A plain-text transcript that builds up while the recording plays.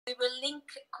we will link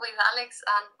with Alex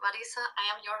and Marisa.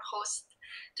 I am your host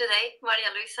today, Maria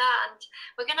Luisa, and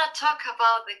we're going to talk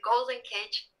about the Golden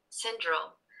Cage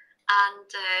Syndrome.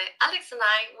 And Alex and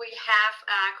I, we have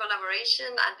a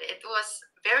collaboration, and it was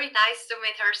very nice to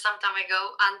meet her some time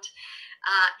ago. And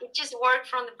it just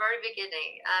worked from the very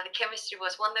beginning. The chemistry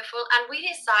was wonderful, and we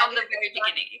decided from the very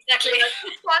beginning, exactly.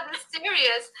 What is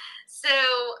serious? So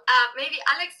maybe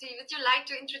Alex, would you like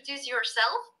to introduce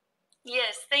yourself?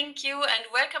 Yes, thank you, and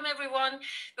welcome everyone.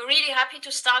 We're really happy to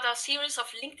start our series of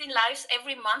LinkedIn Lives.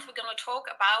 Every month we're going to talk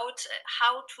about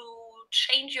how to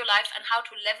change your life and how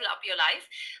to level up your life.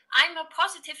 I'm a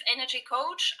positive energy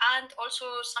coach and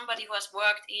also somebody who has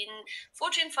worked in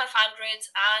Fortune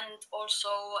 500s and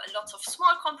also lots of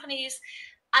small companies.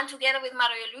 And together with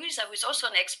Maria Luisa, who is also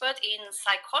an expert in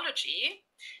psychology,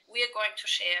 we are going to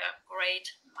share great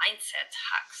mindset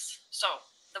hacks. So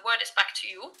the word is back to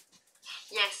you.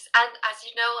 Yes, and as you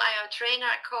know, I am a trainer,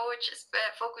 a coach,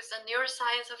 focused on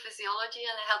neuroscience and physiology,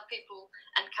 and I help people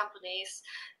and companies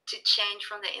to change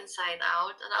from the inside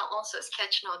out. And I'm also a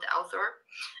sketch note author,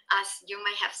 as you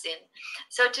may have seen.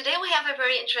 So today we have a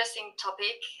very interesting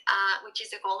topic, which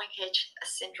is the Golden Cage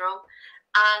Syndrome.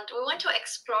 And we want to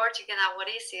explore together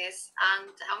what it is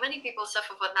and how many people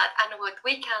suffer from that and what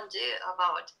we can do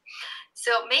about.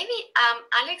 So maybe,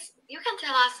 Alex, you can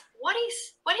tell us what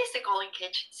is the Golden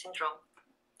Cage Syndrome?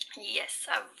 Yes,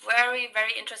 a very,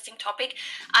 very interesting topic.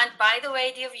 And by the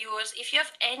way, dear viewers, if you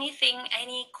have anything,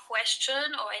 any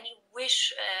question or any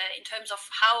wish in terms of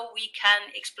how we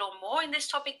can explore more in this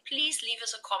topic, please leave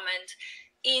us a comment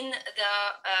in the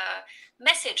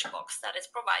message box that is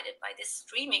provided by this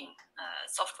streaming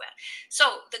software.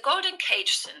 So the Golden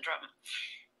Cage Syndrome,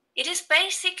 it is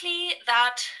basically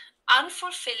that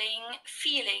unfulfilling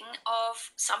feeling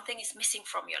of something is missing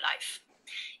from your life.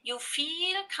 You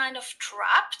feel kind of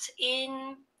trapped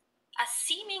in a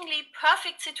seemingly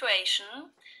perfect situation.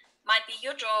 Might be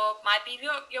your job, might be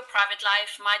your private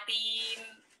life, might be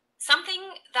something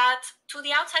that to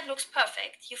the outside looks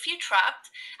perfect. You feel trapped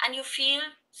and you feel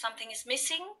something is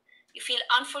missing, you feel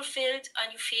unfulfilled,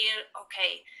 and you feel,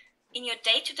 okay, in your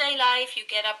day-to-day life, you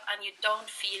get up and you don't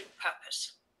feel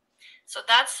purpose. So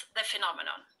that's the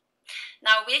phenomenon.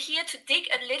 Now we're here to dig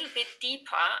a little bit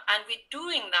deeper, and we're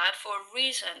doing that for a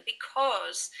reason,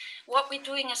 because what we're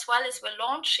doing as well is we're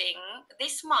launching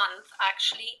this month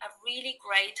actually a really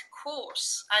great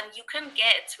course, and you can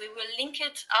get, we will link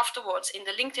it afterwards in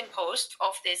the LinkedIn post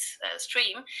of this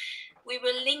stream. We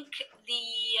will link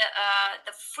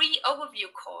the free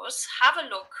overview course. Have a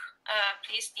look,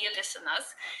 please, dear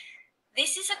listeners.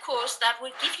 This is a course that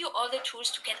will give you all the tools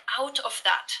to get out of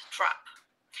that trap.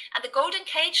 And the Golden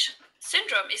Cage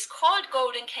Syndrome is called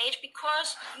Golden Cage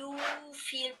because you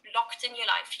feel blocked in your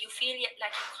life. You feel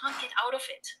like you can't get out of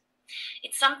it.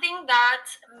 It's something that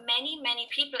many, many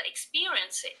people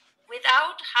experience it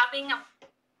without having a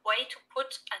way to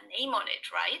put a name on it,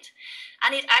 right?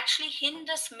 And it actually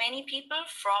hinders many people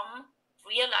from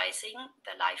realizing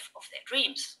the life of their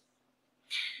dreams.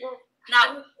 Yeah.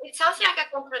 Now, it sounds like a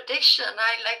contradiction.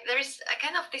 There is a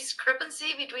kind of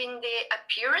discrepancy between the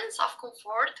appearance of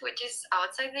comfort, which is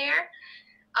outside there,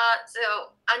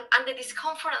 and the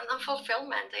discomfort and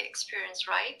unfulfillment they experience,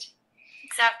 right?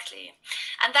 Exactly.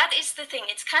 And that is the thing.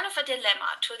 It's kind of a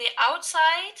dilemma. To the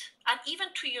outside and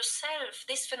even to yourself,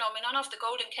 this phenomenon of the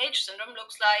Golden Cage Syndrome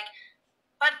looks like,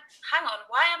 but hang on,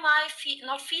 why am I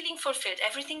not feeling fulfilled?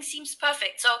 Everything seems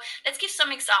perfect. So let's give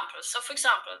some examples. So for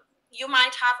example, you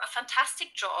might have a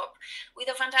fantastic job with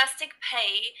a fantastic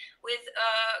pay, with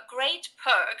great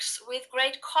perks, with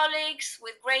great colleagues,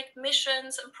 with great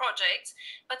missions and projects,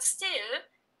 but still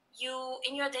you,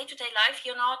 in your day-to-day life,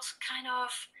 you're not kind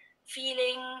of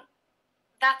feeling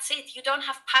that's it. You don't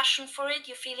have passion for it.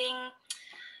 You're feeling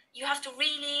you have to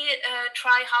really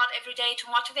try hard every day to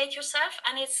motivate yourself.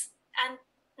 And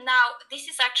now this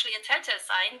is actually a telltale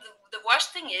sign. The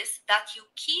worst thing is that you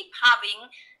keep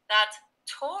having that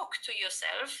talk to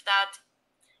yourself, that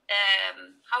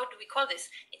how do we call this?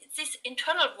 It's this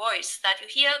internal voice that you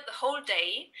hear the whole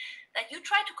day, that you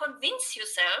try to convince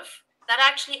yourself that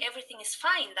actually everything is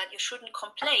fine, that you shouldn't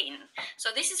complain. So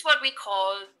this is what we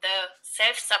call the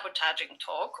self-sabotaging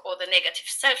talk, or the negative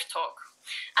self-talk.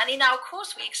 And in our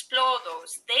course we explore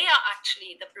those. They are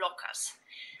actually the blockers.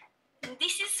 And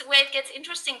this is where it gets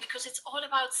interesting, because it's all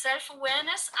about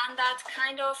self-awareness and that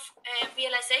kind of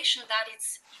realization that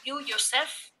it's you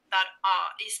yourself that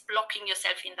is blocking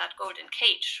yourself in that golden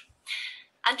cage.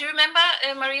 And do you remember,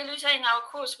 Maria Luisa, in our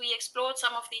course, we explored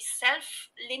some of these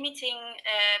self-limiting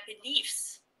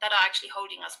beliefs that are actually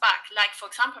holding us back. Like, for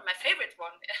example, my favorite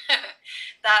one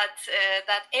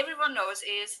that everyone knows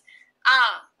is,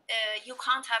 you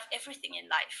can't have everything in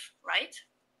life, right?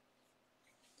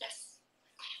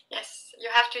 Yes, you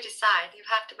have to decide. You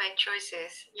have to make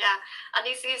choices. Yeah, and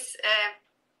this is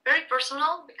very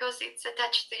personal because it's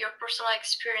attached to your personal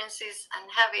experiences and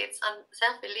habits and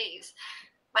self-beliefs.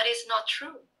 But it's not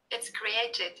true. It's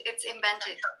created. It's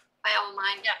invented by our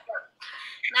mind. Yeah.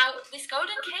 Now, this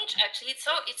golden cage actually,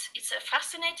 it's a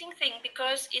fascinating thing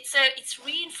because it's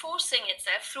reinforcing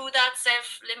itself through that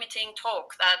self-limiting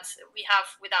talk that we have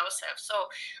with ourselves.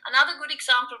 So another good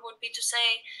example would be to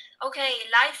say, okay,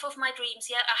 life of my dreams.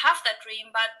 Yeah, I have that dream,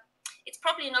 but it's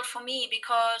probably not for me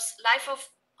because life of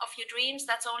your dreams,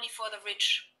 that's only for the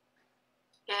rich.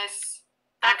 Yes,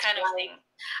 that kind of thing.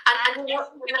 And we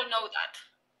all know that.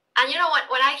 And you know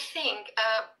what I think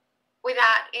with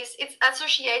that is it's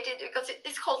associated because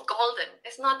it's called golden.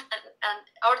 It's not an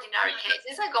ordinary cage.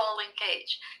 It's a golden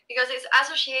cage because it's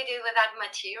associated with that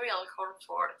material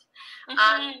comfort.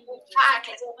 And in fact,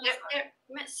 there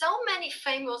are so many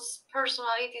famous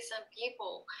personalities and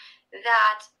people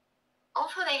that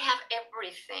although they have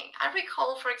everything. I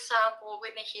recall, for example,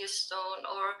 Whitney Houston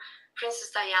or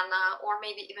Princess Diana or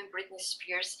maybe even Britney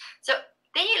Spears. So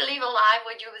they live a life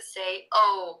where you would say,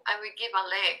 oh, I would give a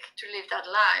leg to live that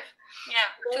life. Yeah,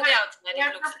 to the outside.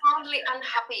 They're profoundly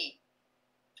unhappy.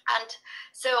 And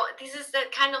so this is the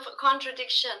kind of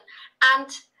contradiction. And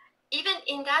even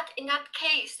in that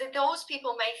case, that those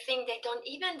people may think they don't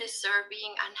even deserve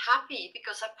being unhappy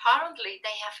because apparently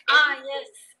they have everything.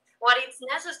 What is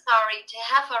necessary to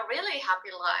have a really happy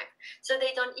life. So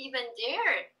they don't even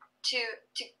dare to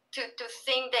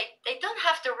think they don't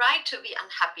have the right to be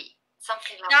unhappy.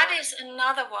 Something like that. That is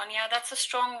another one. Yeah, that's a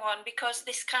strong one because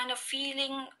this kind of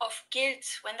feeling of guilt,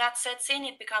 when that sets in,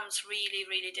 it becomes really,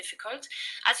 really difficult.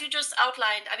 As you just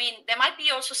outlined, I mean, there might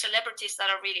be also celebrities that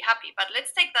are really happy, but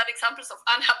let's take that examples of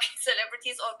unhappy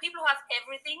celebrities or people who have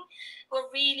everything, who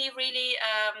are really, really,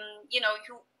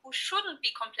 who shouldn't be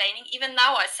complaining. Even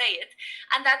now I say it.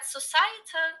 And that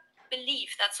societal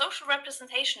belief, that social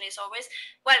representation is always,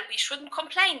 well, we shouldn't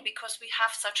complain because we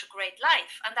have such a great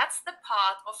life. And that's the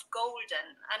part of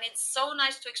golden. And it's so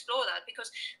nice to explore that because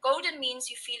golden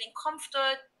means you feeling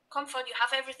comfort, you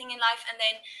have everything in life, and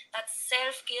then that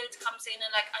self-guilt comes in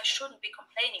and like, I shouldn't be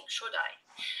complaining, should I?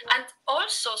 And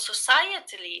also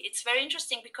societally, it's very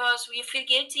interesting because you feel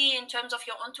guilty in terms of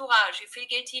your entourage. You feel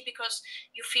guilty because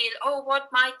you feel, oh,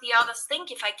 what might the others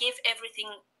think if I give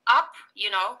everything up?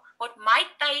 What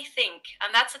might they think?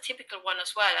 And that's a typical one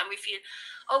as well. And we feel,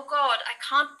 oh God, I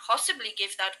can't possibly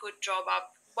give that good job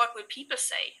up. What will people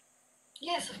say?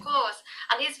 Yes, of course,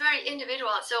 and it's very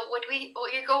individual. So what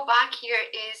you go back here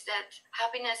is that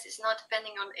happiness is not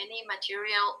depending on any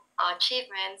material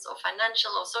achievements or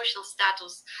financial or social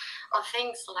status or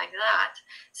things like that.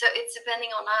 So it's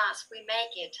depending on us. We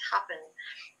make it happen.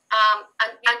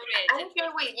 And I'm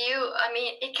here with you. I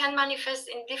mean, it can manifest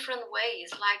in different ways,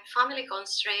 like family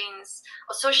constraints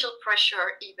or social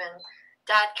pressure, even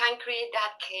that can create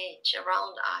that cage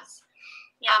around us.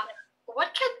 Yeah.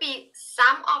 What could be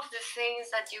some of the things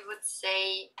that you would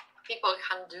say people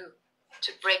can do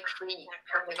to break free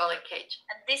from the golden cage?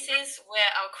 And this is where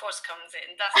our course comes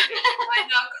in, doesn't it? In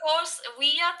our course,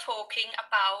 we are talking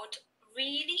about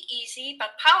really easy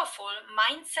but powerful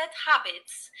mindset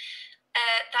habits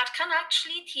that can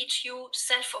actually teach you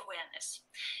self-awareness.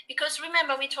 Because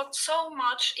remember, we talked so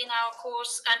much in our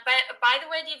course, and by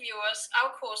the way, dear viewers,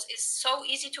 our course is so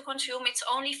easy to consume. It's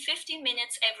only 15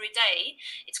 minutes every day.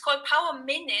 It's called Power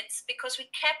Minutes because we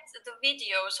kept the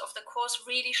videos of the course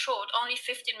really short, only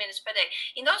 15 minutes per day.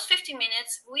 In those 15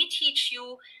 minutes, we teach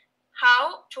you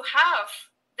how to have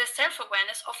the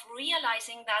self-awareness of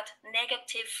realizing that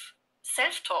negative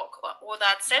self-talk or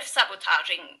that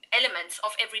self-sabotaging elements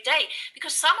of every day,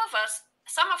 because some of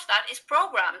that is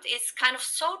programmed. It's kind of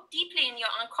so deeply in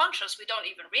your unconscious we don't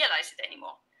even realize it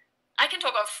anymore. I can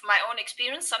talk of my own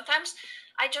experience. Sometimes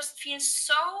I just feel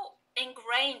so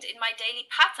ingrained in my daily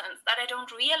patterns that I don't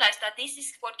realize that this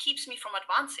is what keeps me from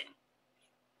advancing.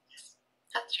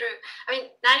 That's true. I mean,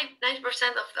 90%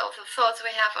 of the thoughts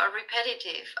we have are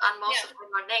repetitive, and most of them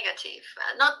are negative.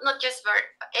 Not just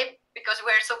because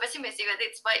we're so pessimistic, but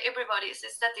it's by everybody's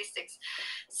statistics.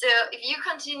 So if you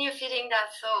continue feeding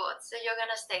that thought, so you're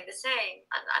gonna stay the same,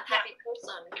 an unhappy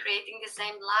person, creating the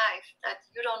same life that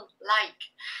you don't like.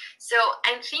 So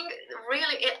I think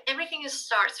really everything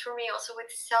starts for me also with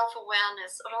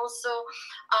self-awareness, and also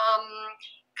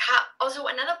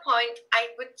another point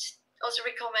I would also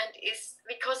recommend is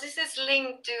because this is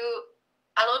linked to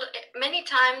many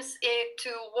times to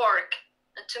work,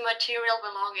 to material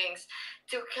belongings,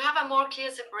 to have a more clear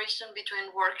separation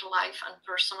between work life and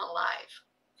personal life.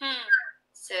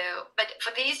 So, but for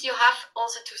this, you have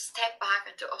also to step back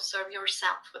and to observe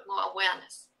yourself with more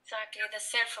awareness. Exactly, the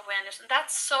self-awareness, and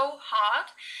that's so hard.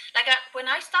 Like when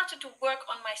I started to work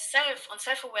on myself, on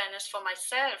self-awareness for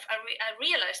myself, I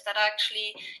realized that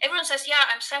actually everyone says, yeah,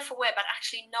 I'm self-aware, but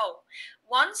actually no.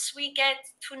 Once we get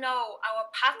to know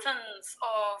our patterns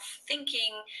of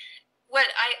thinking, well,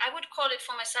 I would call it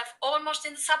for myself almost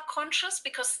in the subconscious,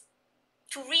 because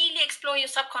to really explore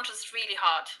your subconscious is really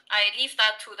hard. I leave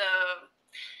that to the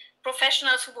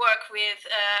professionals who work with,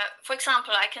 for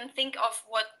example, I can think of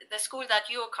what the school that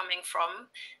you're coming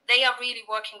from, they are really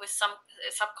working with some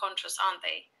subconscious, aren't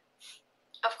they?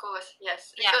 Of course,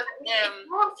 yes. Yeah.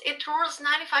 Because it rules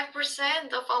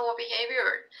 95% of our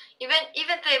behavior. Even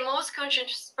the most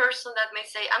conscious person that may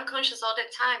say, I'm conscious all the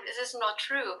time, this is not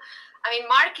true. I mean,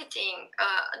 marketing,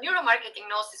 neuromarketing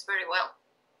knows this very well.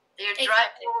 They're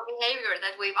driving our behavior,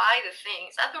 that we buy the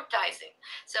things, advertising.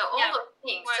 So all those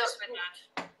things. Works with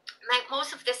that. Most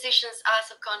of decisions are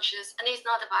subconscious, and it's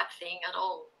not a bad thing at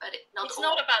all. But it's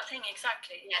not a bad thing,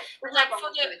 exactly. Yes, like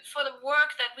for the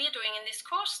work that we're doing in this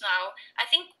course now, I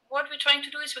think what we're trying to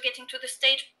do is we're getting to the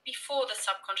stage before the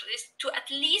subconscious, is to at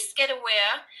least get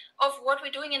aware of what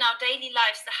we're doing in our daily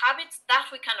lives, the habits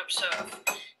that we can observe.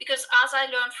 Because as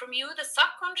I learned from you, the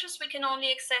subconscious we can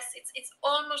only access, it's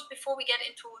almost before we get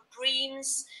into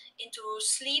dreams, into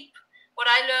sleep. What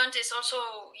I learned is also,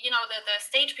 the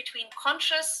stage between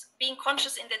being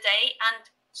conscious in the day and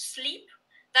sleep.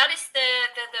 That is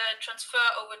the transfer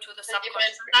over to the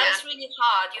subconscious. That is really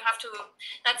hard. You have to.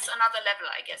 That's another level,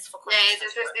 I guess, for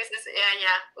consciousness. This is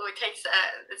it takes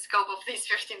the scope of these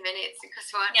 15 minutes,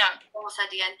 because we're almost at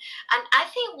the end. And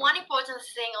I think one important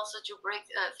thing also to break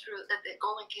through the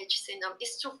golden cage syndrome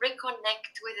is to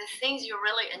reconnect with the things you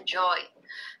really enjoy,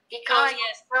 because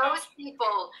those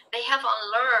people, they have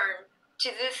unlearned to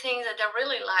do things that they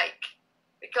really like,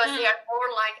 because they are more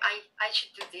like, I should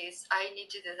do this, I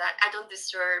need to do that, I don't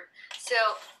deserve. So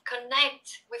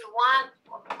connect with one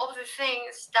of the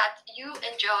things that you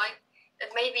enjoy, and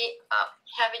maybe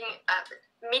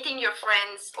meeting your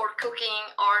friends, or cooking,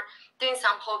 or doing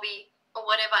some hobby, or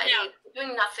whatever it is,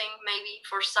 doing nothing maybe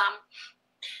for some.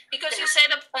 Because you said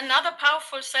another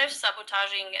powerful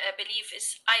self-sabotaging belief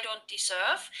is, I don't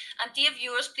deserve. And dear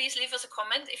viewers, please leave us a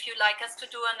comment if you'd like us to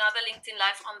do another LinkedIn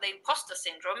Live on the imposter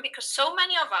syndrome, because so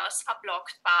many of us are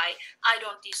blocked by I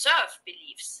don't deserve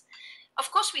beliefs. Of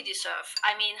course we deserve.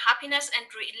 I mean, happiness and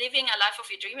living a life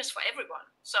of your dream is for everyone.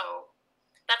 So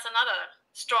that's another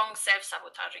strong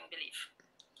self-sabotaging belief.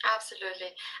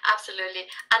 Absolutely.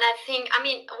 And I think,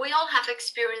 we all have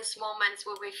experienced moments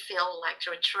where we feel like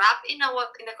we're trapped in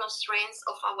the constraints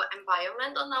of our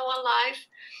environment on our life,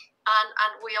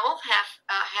 and we all have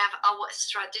our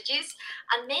strategies.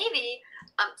 And maybe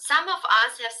some of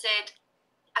us have said,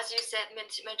 as you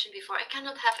mentioned before, I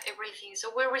cannot have everything, so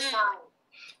we resign.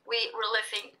 We really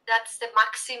think that's the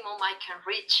maximum I can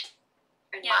reach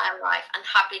in my life, and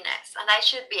happiness, and I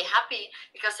should be happy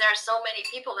because there are so many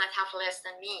people that have less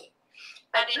than me.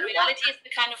 But in reality, it's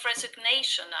the kind of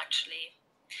resignation, actually.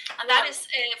 And that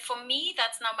is, for me,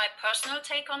 that's now my personal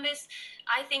take on this.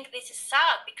 I think this is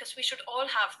sad, because we should all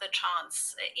have the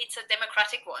chance. It's a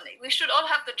democratic one. We should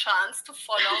all have the chance to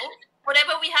follow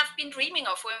whatever we have been dreaming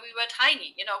of when we were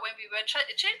tiny, when we were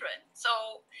children.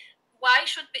 So why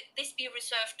should this be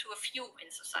reserved to a few in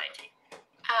society?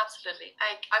 Absolutely.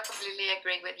 I completely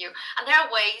agree with you. And there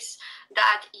are ways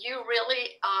that you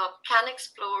really can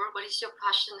explore what is your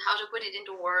passion, how to put it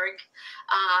into work,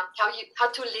 how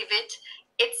to live it.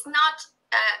 It's not,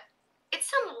 it's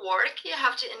some work. You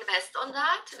have to invest on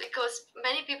that, because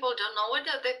many people don't know what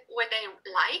they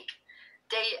like.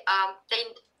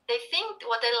 They think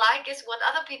what they like is what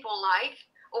other people like,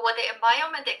 or what the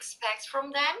environment expects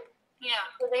from them. Yeah.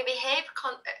 So they behave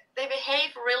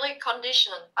really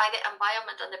conditioned by the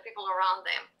environment and the people around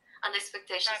them, and the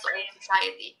expectations of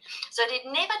society. So they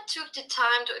never took the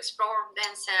time to explore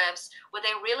themselves, what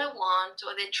they really want,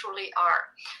 what they truly are.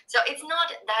 So it's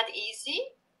not that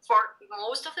easy for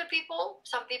most of the people.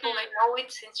 Some people they know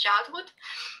it since childhood,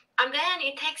 and then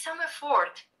it takes some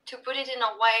effort to put it in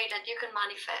a way that you can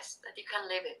manifest, that you can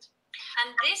live it.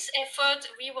 And this effort,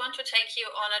 we want to take you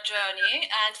on a journey.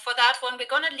 And for that one,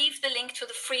 we're going to leave the link to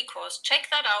the free course.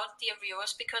 Check that out, dear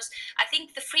viewers, because I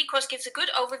think the free course gives a good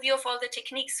overview of all the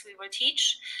techniques we will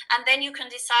teach. And then you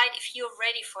can decide if you're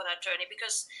ready for that journey,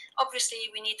 because obviously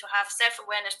we need to have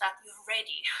self-awareness that you're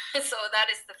ready. So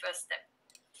that is the first step.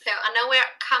 So I know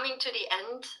we're coming to the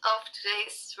end of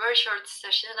today's very short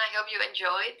session. I hope you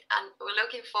enjoyed, and we're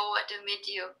looking forward to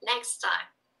meet you next time.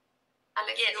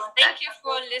 Alex, yes, thank you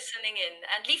for listening in,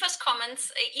 and leave us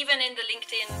comments, even in the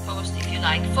LinkedIn post if you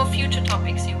like, for future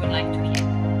topics you would like to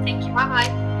hear. Bye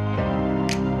bye.